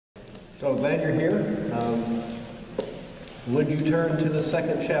So glad you're here. Would you turn to the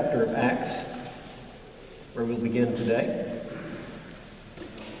second chapter of Acts, where we'll begin today?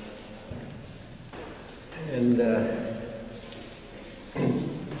 And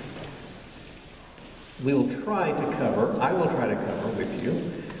we will try to cover, I will try to cover with you,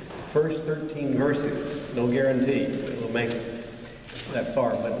 the first 13 verses. No guarantee that we'll make it that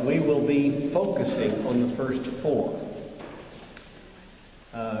far, but we will be focusing on the first 4.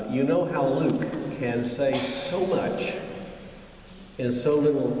 You know how Luke can say so much in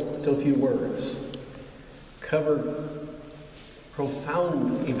so few words, cover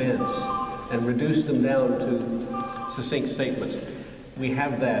profound events and reduce them down to succinct statements. We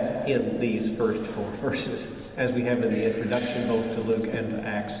have that in these first 4 verses, as we have in the introduction both to Luke and to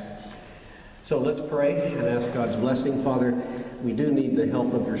Acts. So let's pray and ask God's blessing. Father, we do need the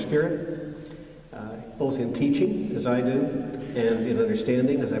help of your Spirit, both in teaching, as I do, and in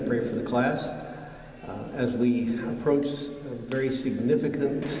understanding, as I pray for the class, as we approach a very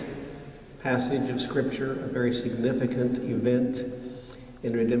significant passage of Scripture, a very significant event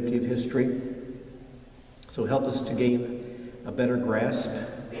in redemptive history. So help us to gain a better grasp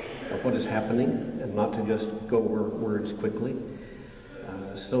of what is happening and not to just go over words quickly.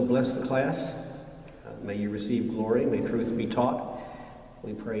 So bless the class. May you receive glory. May truth be taught.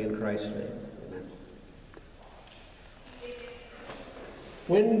 We pray in Christ's name. Amen.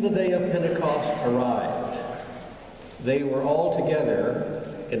 When the day of Pentecost arrived, they were all together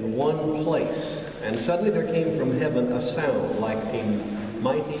in one place, and suddenly there came from heaven a sound like a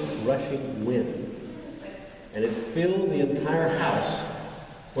mighty rushing wind, and it filled the entire house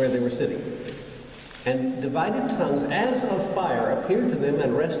where they were sitting. And divided tongues as of fire appeared to them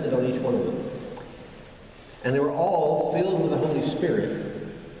and rested on each one of them. And they were all filled with the Holy Spirit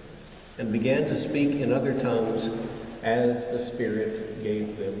and began to speak in other tongues as the Spirit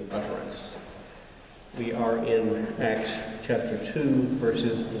gave them utterance. We are in Acts chapter 2,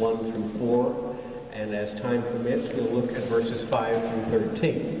 verses 1 through 4, and as time permits, we'll look at verses 5 through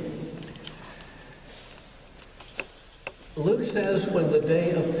 13. Luke says, when the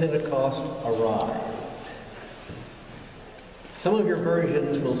day of Pentecost arrived. Some of your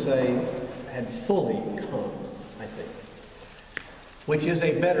versions will say, had fully come, I think, which is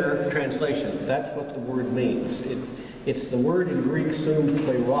a better translation. That's what the word means. It's the word in Greek, sum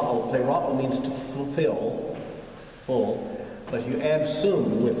plerao. Plerao means to fulfill, full, but you add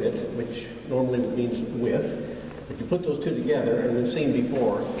sum with it, which normally means with. If you put those two together, and we've seen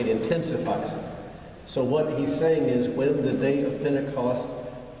before, it intensifies it. So what he's saying is, when the day of Pentecost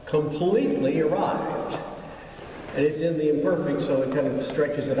completely arrived, and it's in the imperfect, so it kind of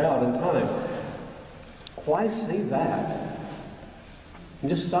stretches it out in time. Why say that? And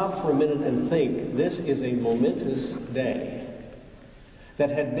just stop for a minute and think, this is a momentous day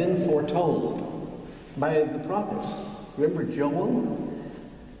that had been foretold by the prophets. Remember Joel?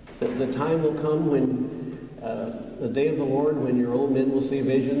 The time will come when, the day of the Lord, when your old men will see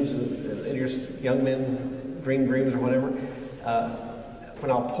visions, and your young men dream dreams or whatever, when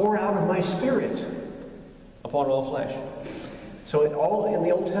I'll pour out of my Spirit upon all flesh. So all in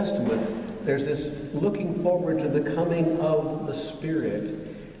the Old Testament, there's this looking forward to the coming of the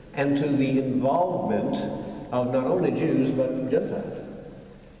Spirit and to the involvement of not only Jews, but Gentiles.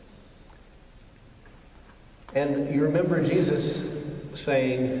 And you remember Jesus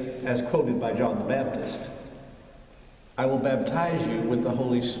saying, as quoted by John the Baptist, I will baptize you with the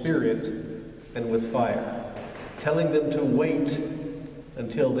Holy Spirit and with fire, telling them to wait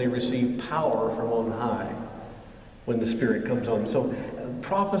until they receive power from on high when the Spirit comes on. So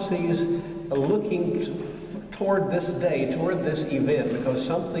prophecies looking toward this day, toward this event, because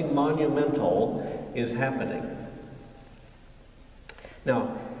something monumental is happening.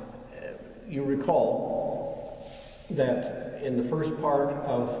 Now, you recall that in the first part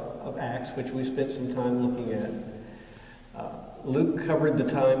of Acts, which we spent some time looking at, Luke covered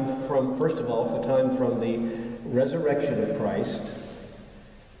the time from, first of all, the time from the resurrection of Christ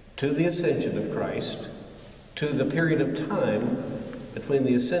to the ascension of Christ, to the period of time between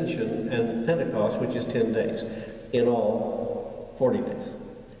the ascension and Pentecost, which is 10 days, in all 40 days.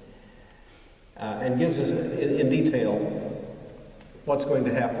 And gives us in detail what's going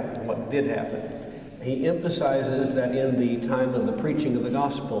to happen, what did happen. He emphasizes that in the time of the preaching of the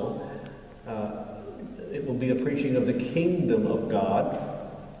gospel, it will be a preaching of the kingdom of God,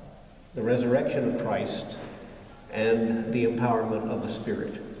 the resurrection of Christ, and the empowerment of the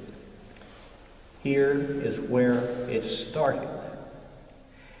Spirit. Here is where it started.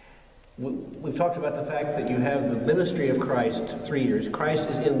 We've talked about the fact that you have the ministry of Christ 3 years. Christ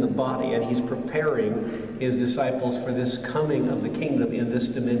is in the body, and he's preparing his disciples for this coming of the kingdom in this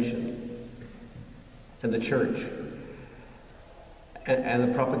dimension. and the church and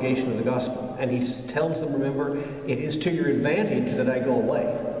the propagation of the gospel. And he tells them, remember, it is to your advantage that I go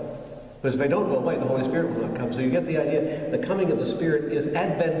away. Because if I don't go away, the Holy Spirit will not come. So you get the idea, the coming of the Spirit is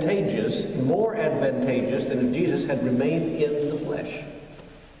advantageous, more advantageous than if Jesus had remained in the flesh.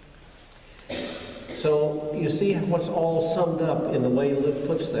 So you see what's all summed up in the way Luke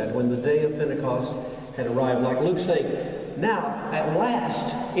puts that. When the day of Pentecost had arrived, like Luke's saying, now, at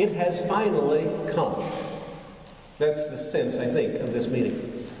last, it has finally come. That's the sense, I think, of this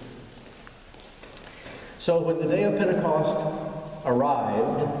meeting. So when the day of Pentecost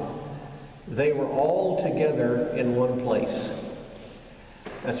arrived, they were all together in one place.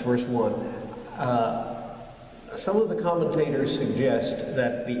 That's verse 1. Some of the commentators suggest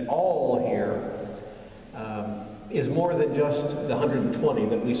that the all here is more than just the 120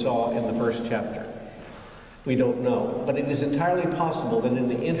 that we saw in the first chapter. We don't know. But it is entirely possible that in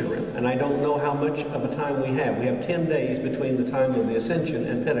the interim, and I don't know how much of a time we have 10 days between the time of the Ascension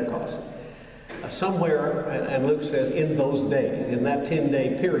and Pentecost. Somewhere, and Luke says, in those days, in that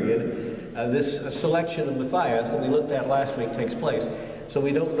 10-day period, this selection of Matthias that we looked at last week takes place. So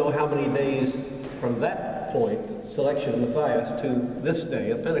we don't know how many days from that point, selection of Matthias, to this day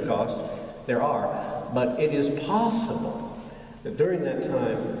of Pentecost, there are. But it is possible that during that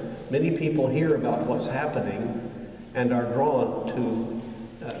time, many people hear about what's happening and are drawn to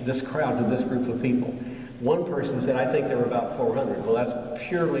this crowd, to this group of people. One person said, I think there were about 400. Well, that's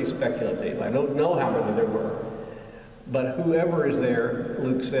purely speculative. I don't know how many there were. But whoever is there,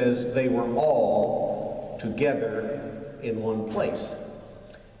 Luke says, they were all together in one place.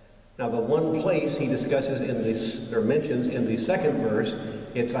 Now, the one place he discusses in this, or mentions in the second verse,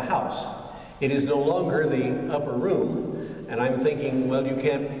 it's a house. It is no longer the upper room, and I'm thinking, well, you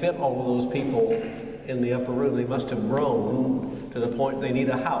can't fit all of those people in the upper room. They must have grown to the point they need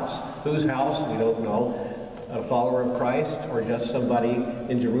a house. Whose house? We don't know. A follower of Christ, or just somebody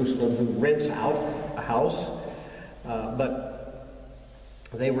in Jerusalem who rents out a house. But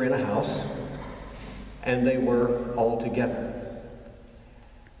they were in a house, and they were all together.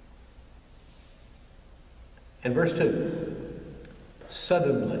 And verse 2,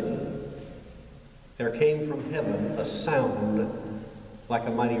 suddenly there came from heaven a sound like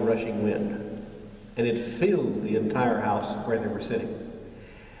a mighty rushing wind, and it filled the entire house where they were sitting.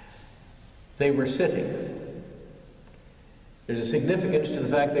 They were sitting. There's a significance to the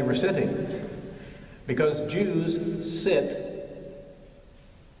fact they were sitting, because Jews sit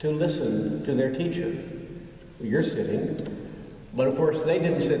to listen to their teacher. You're sitting, but of course they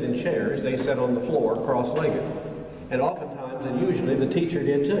didn't sit in chairs, they sat on the floor cross-legged. And oftentimes, and usually, the teacher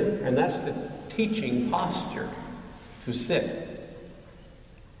did too. And that's the teaching posture, to sit.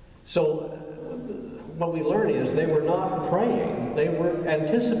 So what we learn is they were not praying, they were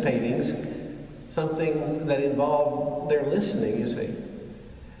anticipating something that involved their listening, you see.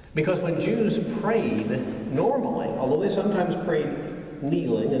 Because when Jews prayed normally, although they sometimes prayed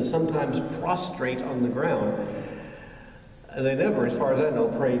kneeling and sometimes prostrate on the ground, they never, as far as I know,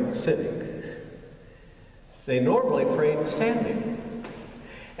 prayed sitting. They normally prayed standing.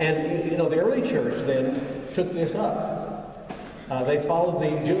 And, you know, the early church then took this up. They followed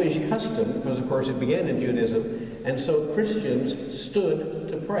the Jewish custom, because, of course, it began in Judaism, and so Christians stood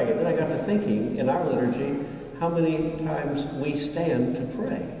to pray. And then I got to thinking, in our liturgy, how many times we stand to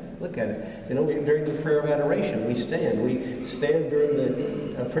pray. Look at it. You know, during the prayer of adoration, we stand. We stand during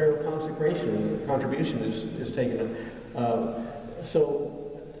the prayer of consecration. Contribution is taken up.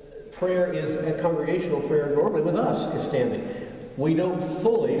 So prayer is a congregational prayer. Normally with us is standing. We don't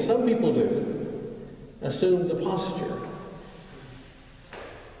fully, some people do, assume the posture.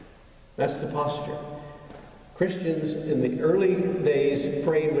 That's the posture. Christians in the early days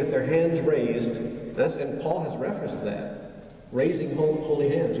prayed with their hands raised, and Paul has reference to that, raising holy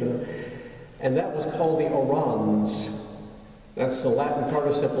hands, you know. And that was called the orans. That's the Latin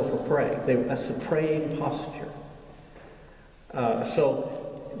participle for pray. That's the praying posture.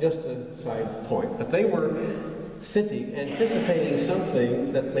 So, just a side point, but they were sitting, anticipating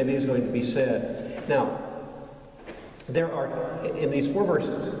something that maybe is going to be said. Now, there are, in these 4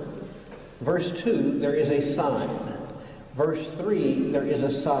 verses, verse 2, there is a sign. Verse 3, there is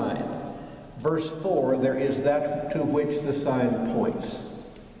a sign. Verse 4, there is that to which the sign points.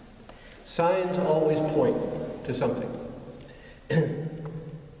 Signs always point to something.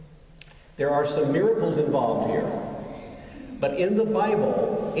 There are some miracles involved here. But in the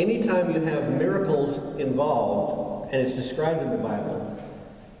Bible, anytime you have miracles involved, and it's described in the Bible,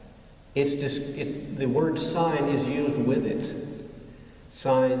 the word sign is used with it.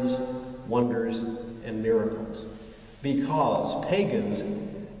 Signs, wonders, and miracles. Because pagans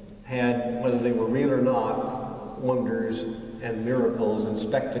had, whether they were real or not, wonders and miracles and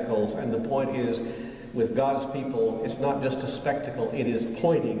spectacles. And the point is, with God's people, it's not just a spectacle, it is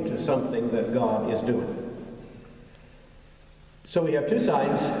pointing to something that God is doing. So we have two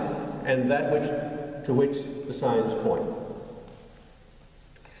signs, and that to which the signs point.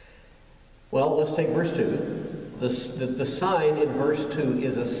 Well, let's take verse 2. The sign in verse 2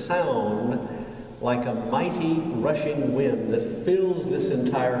 is a sound like a mighty rushing wind that fills this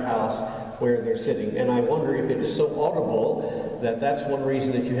entire house where they're sitting. And I wonder if it is so audible that that's one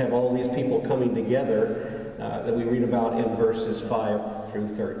reason that you have all these people coming together that we read about in verses 5 through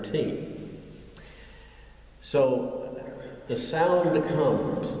 13. So the sound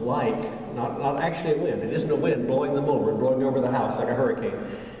comes like, not actually a wind. It isn't a wind blowing them over, blowing over the house like a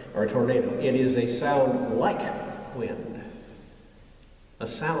hurricane or a tornado. It is a sound like wind. A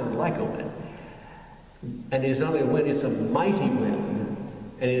sound like a wind. And it is not only a wind, it's a mighty wind.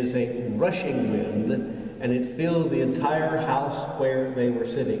 And it is a rushing wind, and it filled the entire house where they were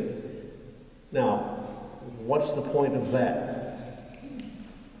sitting. Now, what's the point of that?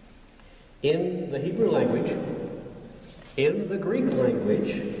 In the Hebrew language, in the Greek language,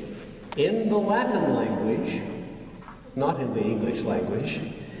 in the Latin language, not in the English language,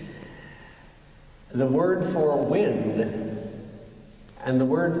 the word for wind and the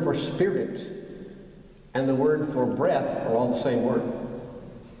word for spirit and the word for breath are all the same word.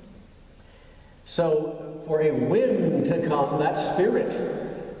 So for a wind to come, that's spirit.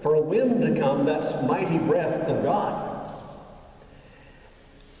 For a wind to come, that's mighty breath of God.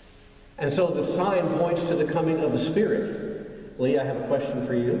 And so the sign points to the coming of the Spirit. Lee, I have a question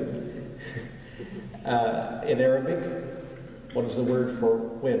for you. In Arabic, what is the word for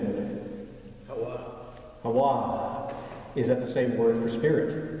wind? Hawa. Hawa. Is that the same word for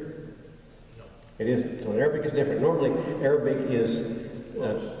spirit? No. It isn't. So in Arabic is different. Normally, Arabic is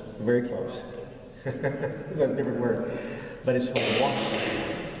very close. That's a different word. But it's Hawa.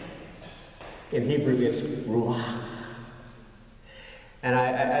 In Hebrew, it's ruach. And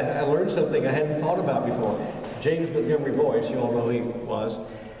I learned something I hadn't thought about before. James Montgomery Boyce, you all know who he was,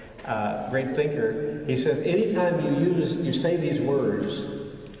 great thinker. He says, anytime you say these words,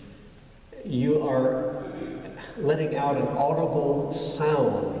 you are letting out an audible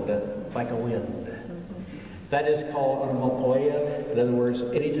sound like a wind. That is called onomatopoeia. In other words,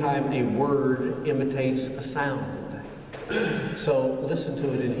 anytime a word imitates a sound. So listen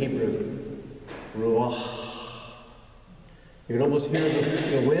to it in Hebrew. Ruach. You can almost hear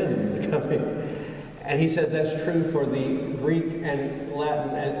the wind coming. And he says that's true for the Greek and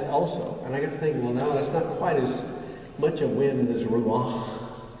Latin also. And I got to think, well, no, that's not quite as much a wind as ruach.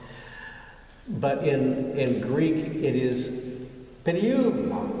 But in Greek, it is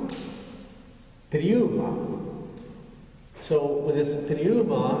pneuma. Pneuma. So with this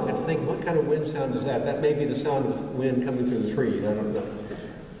pneuma, I got to think, what kind of wind sound is that? That may be the sound of wind coming through the trees. I don't know.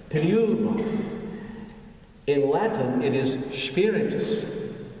 Pneuma. In Latin, it is spiritus.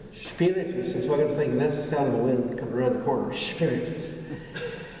 Spiritus. And so I got to think, that's the sound of the wind coming around the corner. Spiritus.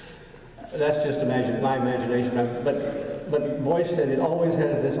 That's just my imagination. But Boyce said it always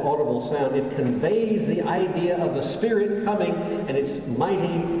has this audible sound. It conveys the idea of the Spirit coming, and it's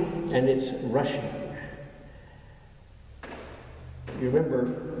mighty, and it's rushing. You remember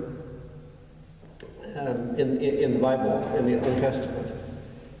in the Bible, in the Old Testament,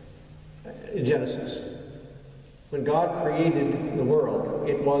 in Genesis, when God created the world,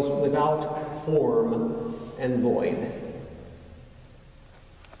 it was without form and void.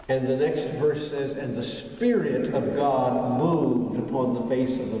 And the next verse says, and the Spirit of God moved upon the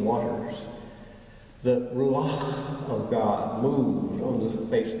face of the waters. The Ruach of God moved on the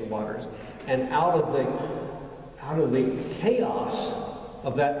face of the waters. And out of the chaos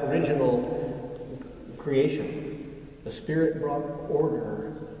of that original creation, the Spirit brought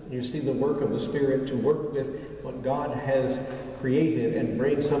order. You see the work of the Spirit to work with what God has created and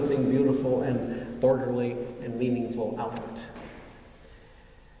bring something beautiful and orderly and meaningful out of it.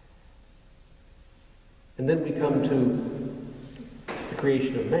 And then we come to the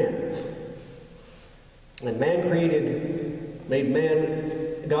creation of man. And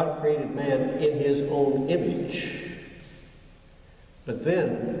God created man in his own image. But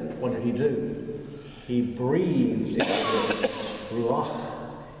then, what did he do? He breathed into him, ruach.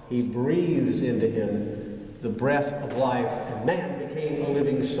 He breathed into him the breath of life, and man became a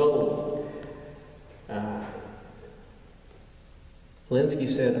living soul. Linsky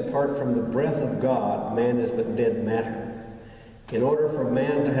said, apart from the breath of God, man is but dead matter. In order for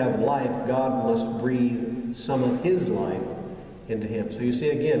man to have life, God must breathe some of his life into him. So you see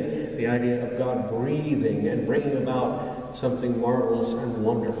again the idea of God breathing and bringing about something marvelous and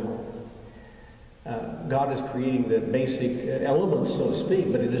wonderful. God is creating the basic elements, so to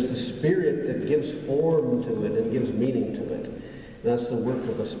speak, but it is the Spirit that gives form to it and gives meaning to it. And that's the work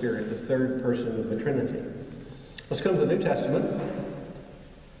of the Spirit, the third person of the Trinity. Let's come to the New Testament.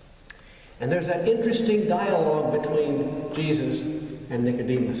 And there's that interesting dialogue between Jesus and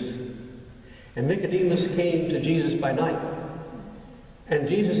Nicodemus. And Nicodemus came to Jesus by night. And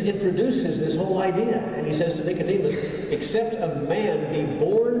Jesus introduces this whole idea. And he says to Nicodemus, except a man be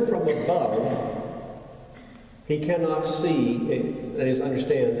born from above, he cannot see, that is,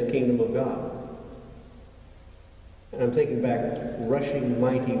 understand the kingdom of God. And I'm taking back rushing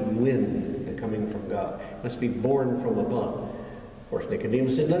mighty wind coming from God. Must be born from above. Of course,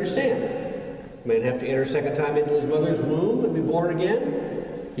 Nicodemus didn't understand. Man have to enter a second time into his mother's womb and be born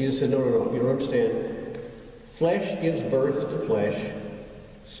again? Jesus said, no, you don't understand. Flesh gives birth to flesh.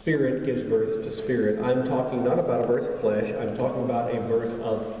 Spirit gives birth to spirit. I'm talking not about a birth of flesh. I'm talking about a birth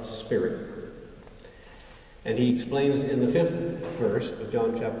of spirit. And he explains in the 5th verse of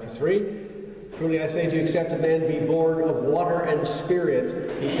John chapter 3, truly I say to you, except a man be born of water and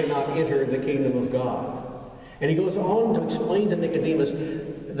spirit, he cannot enter the kingdom of God. And he goes on to explain to Nicodemus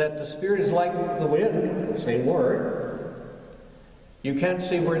that the Spirit is like the wind, same word. You can't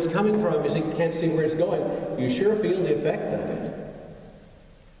see where it's coming from, you can't see where it's going. You sure feel the effect of it.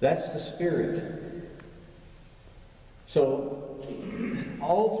 That's the Spirit. So,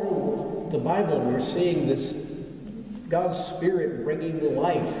 all through the Bible, we're seeing this God's Spirit bringing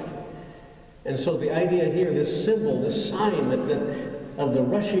life. And so the idea here, this symbol, this sign of the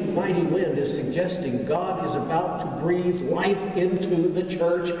rushing mighty wind is suggesting God is about to breathe life into the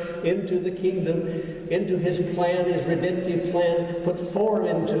church, into the kingdom, into his plan, his redemptive plan, put form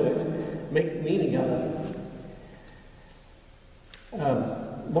into it, make meaning of it.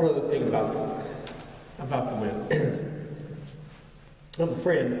 One other thing about the wind. I have a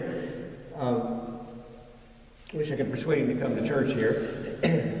friend, I wish I could persuade him to come to church here.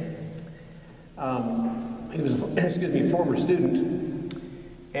 He was, a former student,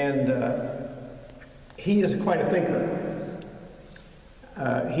 and he is quite a thinker.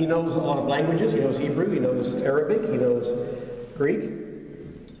 He knows a lot of languages. He knows Hebrew, he knows Arabic, he knows Greek.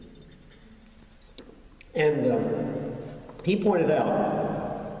 And he pointed out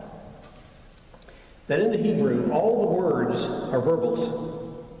that in the Hebrew, all the words are verbals.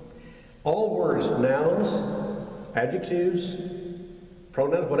 All words, nouns, adjectives,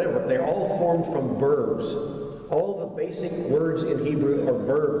 pronouns, whatever, they're all formed from verbs. All the basic words in Hebrew are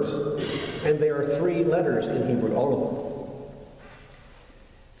verbs. And there are 3 letters in Hebrew, all of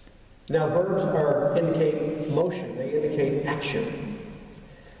them. Now, verbs indicate motion. They indicate action.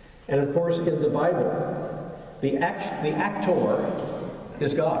 And of course, in the Bible, the actor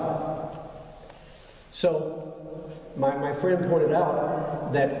is God. So, my friend pointed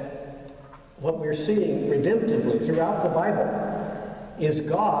out that what we're seeing redemptively throughout the Bible is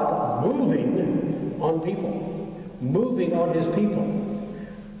God moving on people, moving on his people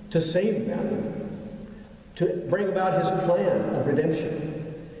to save them, to bring about his plan of redemption.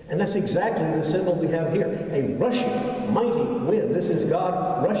 And that's exactly the symbol we have here, a rushing, mighty wind. This is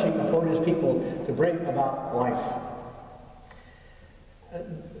God rushing upon his people to bring about life.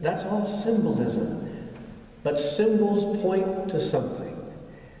 That's all symbolism. But symbols point to something.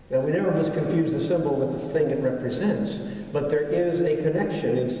 Now, we never must confuse the symbol with the thing it represents, but there is a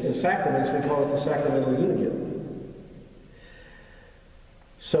connection. In sacraments, we call it the sacramental union.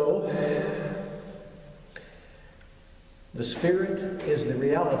 So, the Spirit is the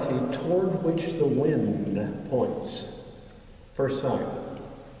reality toward which the wind points. First sign.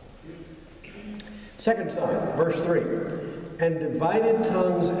 Second sign, verse 3. And divided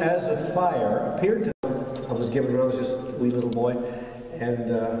tongues as of fire appeared to them. I was given when I was just a wee little boy,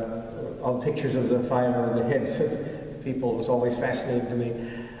 and all pictures of the fire on the heads of people was always fascinating to me.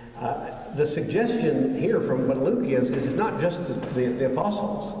 The suggestion here from what Luke gives is it's not just the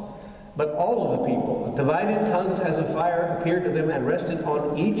apostles, but all of the people. Divided tongues as of fire appeared to them and rested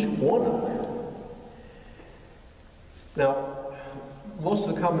on each one of them. Now, most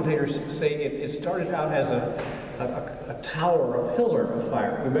of the commentators say it started out as a tower, a pillar of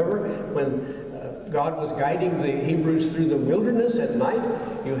fire. Remember when God was guiding the Hebrews through the wilderness at night?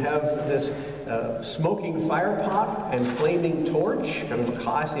 You have this smoking fire pot and flaming torch, kind of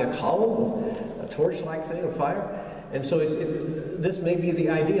a column, a torch-like thing of fire. And so this may be the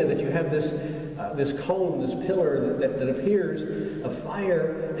idea that you have this cone, this pillar that appears of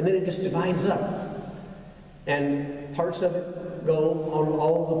fire, and then it just divides up. And parts of it go on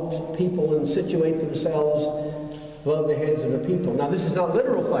all the people and situate themselves above the heads of the people. Now, this is not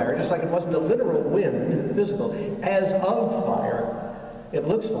literal fire, just like it wasn't a literal wind, physical. As of fire, it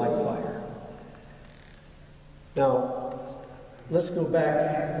looks like fire. Now, let's go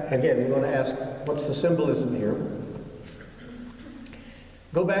back. Again, we want to ask, what's the symbolism here?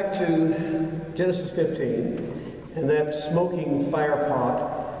 Go back to Genesis 15 and that smoking fire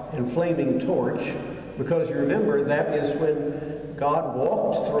pot and flaming torch, because you remember that is when God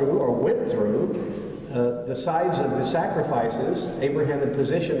walked through or went through the sides of the sacrifices. Abraham had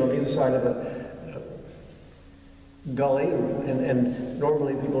positioned on either side of a gully, and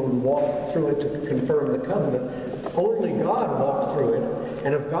normally people would walk through it to confirm the covenant. Only God walked through it,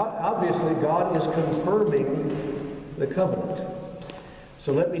 and if God, obviously God is confirming the covenant.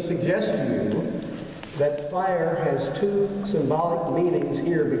 So let me suggest to you that fire has two symbolic meanings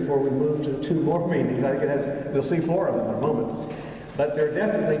here before we move to two more meanings. I think it has, we'll see four of them in a moment. But there are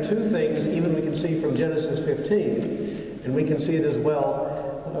definitely two things, even we can see from Genesis 15, and we can see it as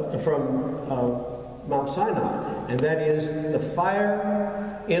well from Mount Sinai, and that is the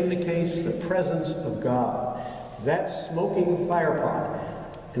fire indicates the presence of God. That smoking fire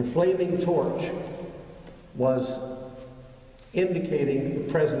pot and flaming torch was indicating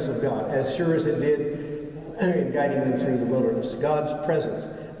the presence of God, as sure as it did in guiding them through the wilderness, God's presence.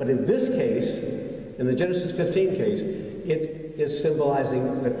 But in this case, in the Genesis 15 case, it is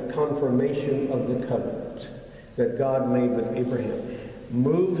symbolizing the confirmation of the covenant that God made with Abraham.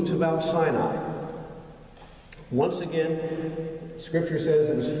 Moved to Mount Sinai. Once again, Scripture says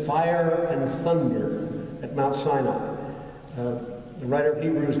it was fire and thunder at Mount Sinai. The writer of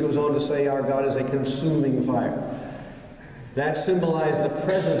Hebrews goes on to say our God is a consuming fire. That symbolized the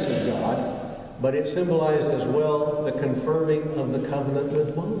presence of God, but it symbolized as well the confirming of the covenant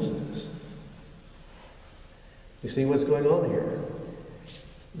with Moses. You see what's going on here?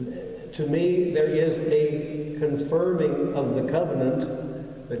 To me, there is a confirming of the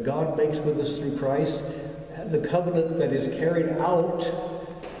covenant that God makes with us through Christ, the covenant that is carried out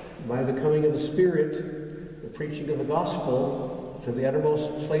by the coming of the Spirit, the preaching of the gospel to the uttermost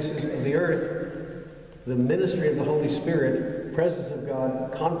places of the earth, the ministry of the Holy Spirit, presence of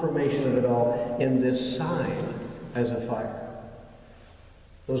God, confirmation of it all in this sign as a fire.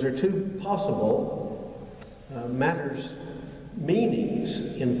 Those are two possible meanings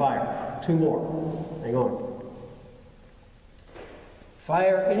in fire. Two more. Hang on.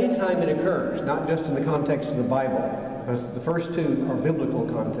 Fire, anytime it occurs, not just in the context of the Bible, because the first two are biblical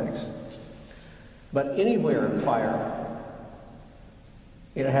contexts, but anywhere fire,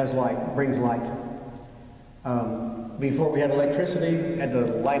 it has light, brings light. Before we had electricity, you had to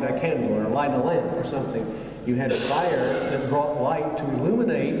light a candle or light a lamp or something. You had fire that brought light to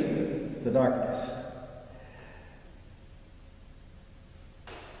illuminate the darkness.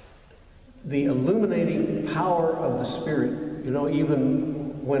 The illuminating power of the Spirit, you know,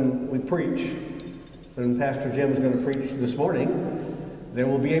 even when we preach, when Pastor Jim is going to preach this morning, there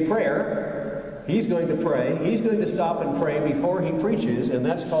will be a prayer. He's going to pray. He's going to stop and pray before he preaches, and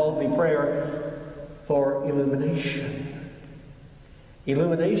that's called the prayer for illumination.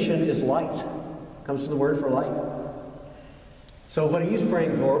 Illumination is light. Comes from the word for light. So what he's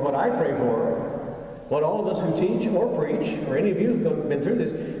praying for, what I pray for, what all of us who teach or preach, or any of you who've been through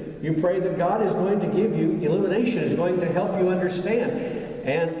this, you pray that God is going to give you illumination, is going to help you understand.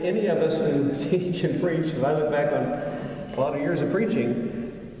 And any of us who teach and preach, if I look back on a lot of years of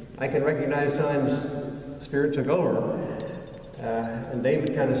preaching, I can recognize times the Spirit took over. And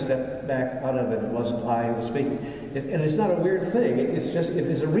David kind of stepped back out of it. It wasn't I who was speaking. And it's not a weird thing. It's just, it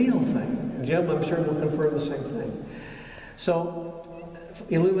is a real thing. And Jim, I'm sure, will confirm the same thing. So,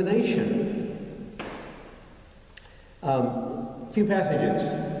 illumination. A few passages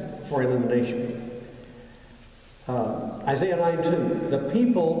for illumination. Isaiah 9:2. The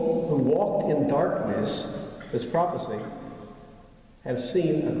people who walked in darkness, this prophecy, have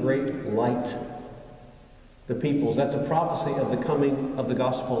seen a great light. The peoples, that's a prophecy of the coming of the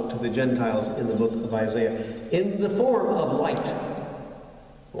gospel to the Gentiles in the book of Isaiah, in the form of light.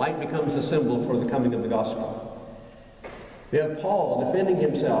 Light becomes the symbol for the coming of the gospel. We have Paul defending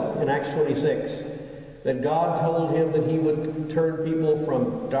himself in Acts 26, that God told him that he would turn people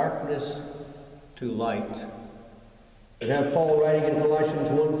from darkness to light. We have Paul writing in Colossians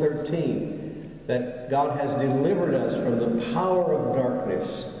 1:13, that God has delivered us from the power of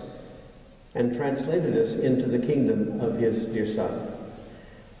darkness and translated us into the kingdom of his dear Son.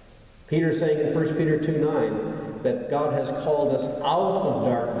 Peter saying in 1 Peter 2:9 that God has called us out of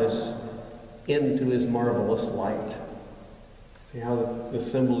darkness into his marvelous light. See how the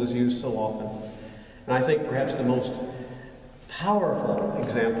symbol is used so often. And I think perhaps the most powerful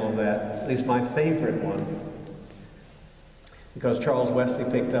example of that, at least my favorite one, because Charles Wesley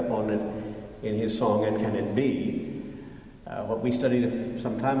picked up on it in his song, And Can It Be? What we studied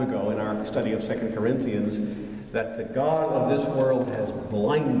some time ago in our study of 2 Corinthians, that the God of this world has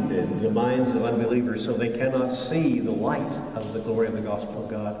blinded the minds of unbelievers so they cannot see the light of the glory of the gospel of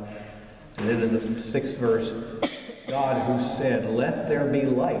God. And then in the 6th verse, God who said, "Let there be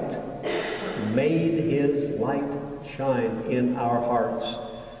light," made his light shine in our hearts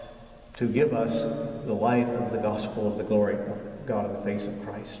to give us the light of the gospel of the glory of God in the face of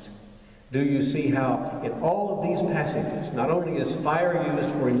Christ. Do you see how in all of these passages, not only is fire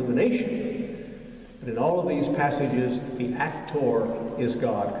used for illumination, but in all of these passages, the actor is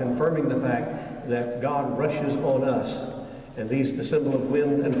God, confirming the fact that God rushes on us. And the symbol of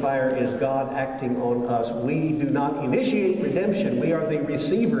wind and fire is God acting on us. We do not initiate redemption. We are the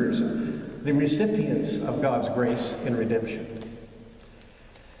receivers, the recipients of God's grace in redemption.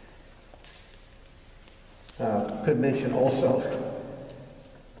 Could mention also,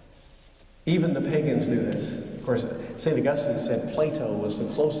 even the pagans knew this. Of course, St. Augustine said Plato was the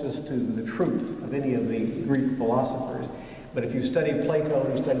closest to the truth of any of the Greek philosophers. But if you study Plato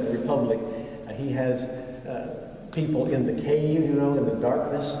and you study the Republic, he has people in the cave, in the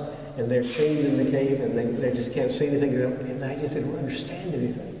darkness, and they're chained in the cave, and they just can't see anything, and they don't understand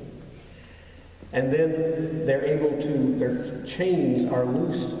anything. And then they're able to, their chains are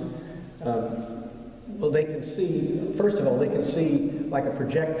loosed. Well, they can see, first of all, they can see like a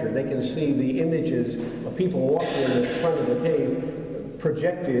projector. They can see the images of people walking in the front of the cave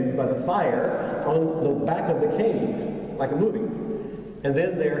projected by the fire on the back of the cave, like a movie. And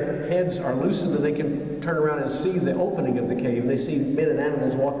then their heads are loosened and they can turn around and see the opening of the cave. They see men and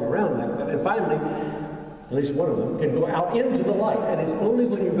animals walking around like that. And finally, at least one of them, can go out into the light. And it's only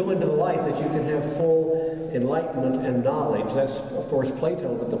when you go into the light that you can have full enlightenment and knowledge. That's, of course,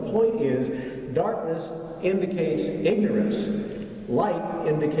 Plato. But the point is, darkness indicates ignorance. Light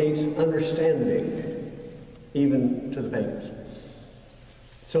indicates understanding, even to the pagans.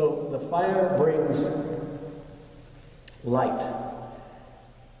 So the fire brings light.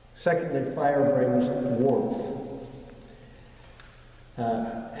 Secondly, fire brings warmth.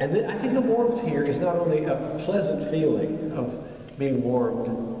 And I think the warmth here is not only a pleasant feeling of being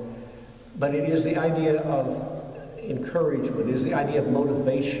warmed, but it is the idea of encouragement, it is the idea of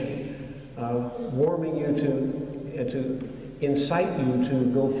motivation, warming you to incite you to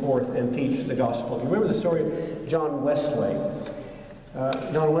go forth and teach the gospel. You remember the story of John Wesley.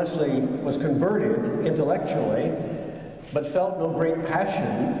 John Wesley was converted intellectually, but felt no great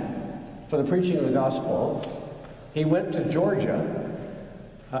passion for the preaching of the gospel. He went to Georgia,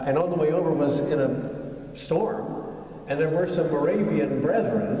 and on the way over was in a storm, and there were some Moravian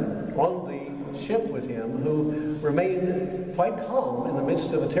brethren on the ship with him who remained quite calm in the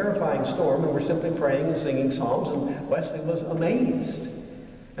midst of a terrifying storm and were simply praying and singing psalms, and Wesley was amazed.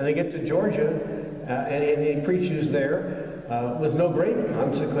 And they get to Georgia, and he preaches there with no great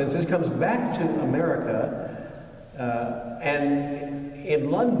consequences, comes back to America, and in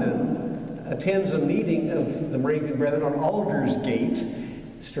London attends a meeting of the Moravian Brethren on Aldersgate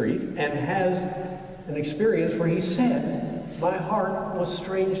Street and has an experience where he said, "My heart was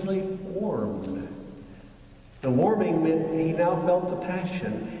strangely warmed." The warming meant he now felt the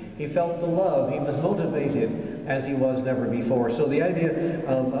passion, he felt the love, he was motivated as he was never before. So the idea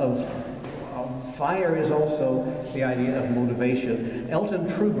of fire is also the idea of motivation. Elton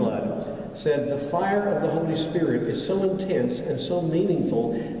Trueblood said, "The fire of the Holy Spirit is so intense and so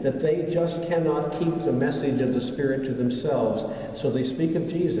meaningful that they just cannot keep the message of the Spirit to themselves. So they speak of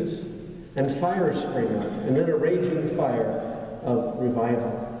Jesus, and fires spring up, and then a raging fire of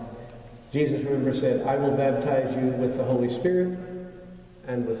revival." Jesus, remember, said, "I will baptize you with the Holy Spirit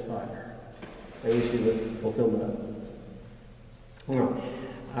and with fire." And we see the fulfillment of it.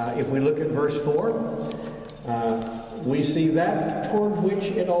 Now, if we look at verse 4, we see that toward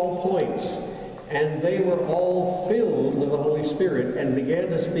which it all points. "And they were all filled with the Holy Spirit and began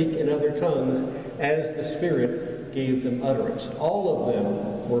to speak in other tongues as the Spirit gave them utterance." All of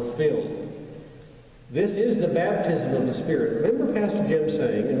them were filled. This is the baptism of the Spirit. Remember Pastor Jim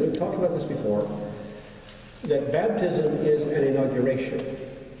saying, and we've talked about this before, that baptism is an inauguration.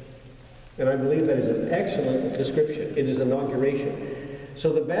 And I believe that is an excellent description. It is inauguration.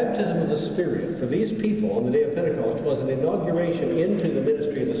 So the baptism of the Spirit for these people on the day of Pentecost was an inauguration into the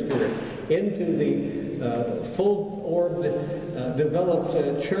ministry of the Spirit, into the full-orbed,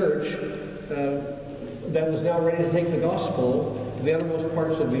 developed church that was now ready to take the gospel to the uttermost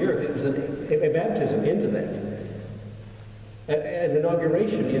parts of the earth. It was a baptism into that, an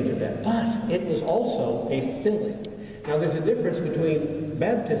inauguration into that. But it was also a filling. Now there's a difference between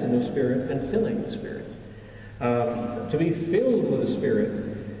baptism of Spirit and filling the Spirit. To be filled with the Spirit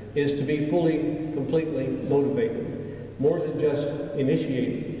is to be fully, completely motivated, more than just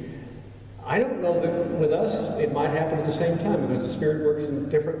initiated. I don't know that with us it might happen at the same time, because the Spirit works in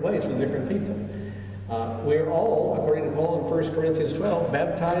different ways with different people. We're all, according to Paul in 1 Corinthians 12,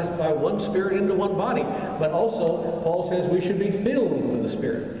 baptized by one Spirit into one body. But also, Paul says we should be filled with the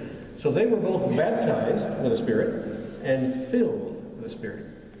Spirit. So they were both baptized with the Spirit and filled with the Spirit.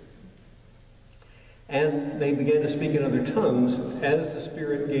 And they began to speak in other tongues as the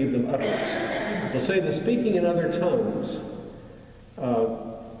Spirit gave them utterance. We'll say the speaking in other tongues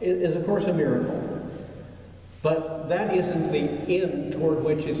is, of course, a miracle. But that isn't the end toward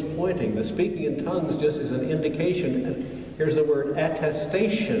which it's pointing. The speaking in tongues just is an indication, and here's the word,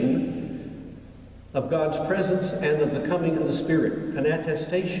 attestation of God's presence and of the coming of the Spirit. An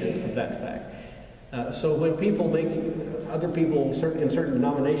attestation of that fact. So when people make other people in certain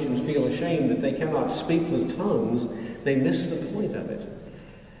denominations feel ashamed that they cannot speak with tongues, they miss the point of it.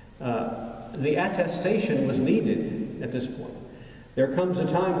 The attestation was needed at this point. There comes a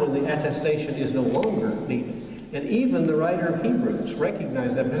time when the attestation is no longer needed. And even the writer of Hebrews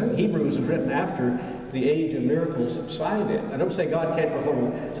recognized that. Hebrews was written after the age of miracles subsided. I don't say God can't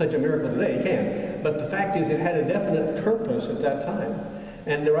perform such a miracle today, He can. But the fact is it had a definite purpose at that time.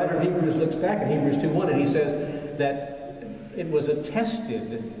 And the writer of Hebrews looks back at Hebrews 2:1 and he says that it was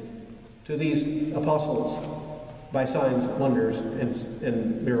attested to these apostles by signs, wonders,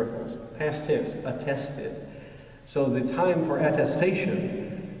 and miracles. Past tense, attested. So the time for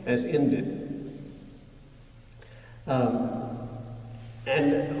attestation has ended.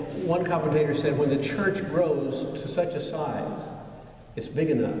 And one commentator said, when the church grows to such a size, it's big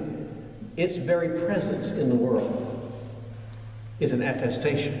enough, its very presence in the world is an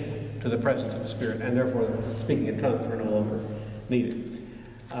attestation to the presence of the Spirit, and therefore speaking in tongues are no longer needed.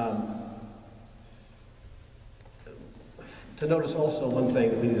 To notice also one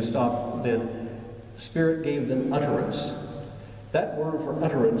thing that we need to stop then, Spirit gave them utterance. That word for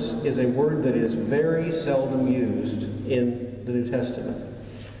utterance is a word that is very seldom used in the New Testament.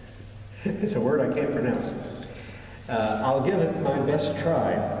 It's a word I can't pronounce. I'll give it my best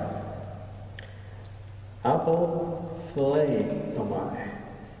try. Apophlegomai.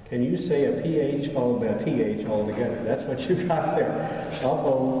 Can you say a PH followed by a TH all together? That's what you've got there.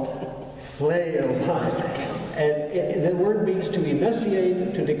 Apophlegomai. And the word means to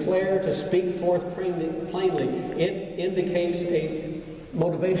enunciate, to declare, to speak forth plainly. It indicates a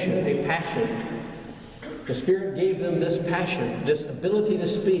motivation, a passion. The Spirit gave them this passion, this ability to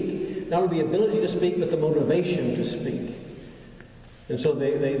speak. Not only the ability to speak, but the motivation to speak. And so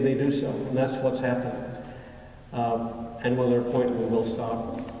they do so, and that's what's happened. And with their point, we will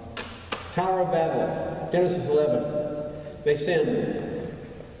stop. Tower of Babel, Genesis 11. They sinned.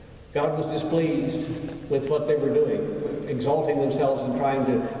 God was displeased with what they were doing, exalting themselves and trying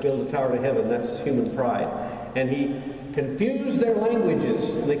to build a tower to heaven. That's human pride. And He confused their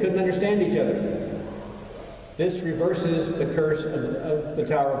languages, and they couldn't understand each other. This reverses the curse of the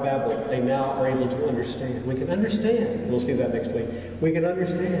Tower of Babel. They now are able to understand. We can understand. We'll see that next week. We can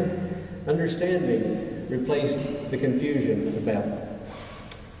understand. Understanding replaced the confusion of Babel.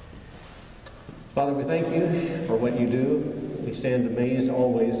 Father, we thank you for what you do. We stand amazed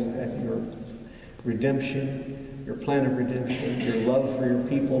always at your redemption, your plan of redemption, your love for your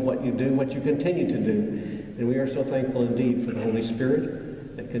people, what you do, what you continue to do. And we are so thankful indeed for the Holy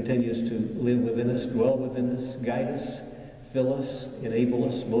Spirit that continues to live within us, dwell within us, guide us, fill us, enable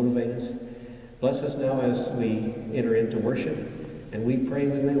us, motivate us. Bless us now as we enter into worship, and we pray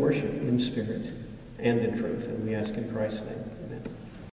we may worship in spirit and in truth. And we ask in Christ's name.